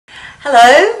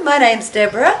Hello, my name's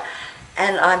Deborah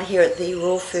and I'm here at the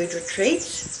Raw Food Retreat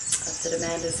that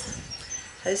Amanda's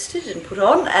hosted and put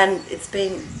on, and it's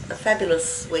been a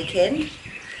fabulous weekend.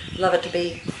 Love it to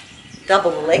be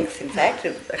double the length, in fact.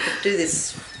 I could do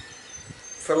this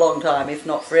for a long time, if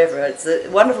not forever. It's a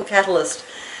wonderful catalyst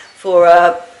for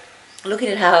looking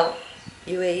at how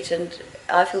you eat, and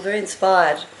I feel very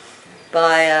inspired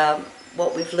by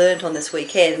what we've learned on this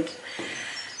weekend.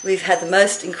 We've had the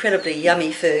most incredibly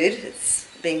yummy food. It's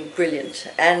been brilliant,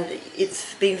 and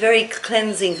it's been very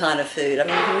cleansing kind of food. I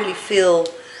mean, you can really feel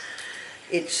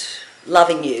it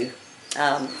loving you,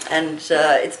 and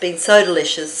it's been so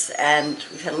delicious, and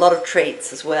we've had a lot of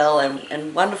treats as well,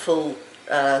 and wonderful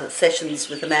sessions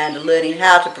with Amanda learning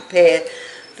how to prepare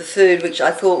the food, which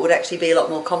I thought would actually be a lot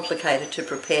more complicated to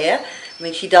prepare. I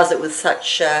mean, she does it with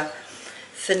such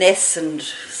finesse and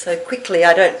so quickly.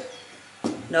 I don't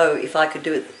know if I could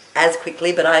do it as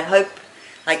quickly, but I hope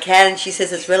I can. She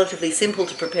says it's relatively simple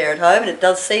to prepare at home, and it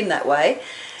does seem that way.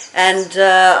 And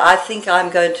I think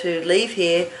I'm going to leave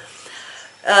here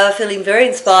feeling very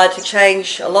inspired to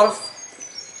change a lot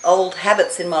of old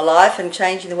habits in my life and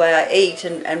changing the way I eat,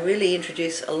 and really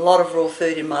introduce a lot of raw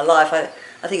food in my life.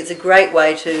 I think it's a great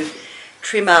way to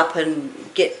trim up and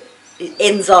get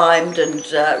enzymed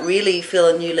and really feel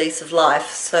a new lease of life.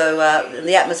 So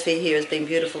the atmosphere here has been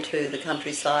beautiful too, the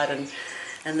countryside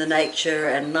and the nature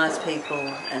and nice people,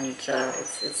 and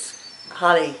it's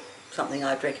highly something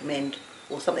I'd recommend,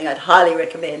 or something I'd highly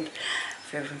recommend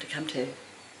for everyone to come to.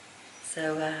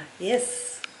 So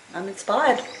yes, I'm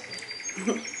inspired.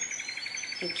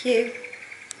 Thank you.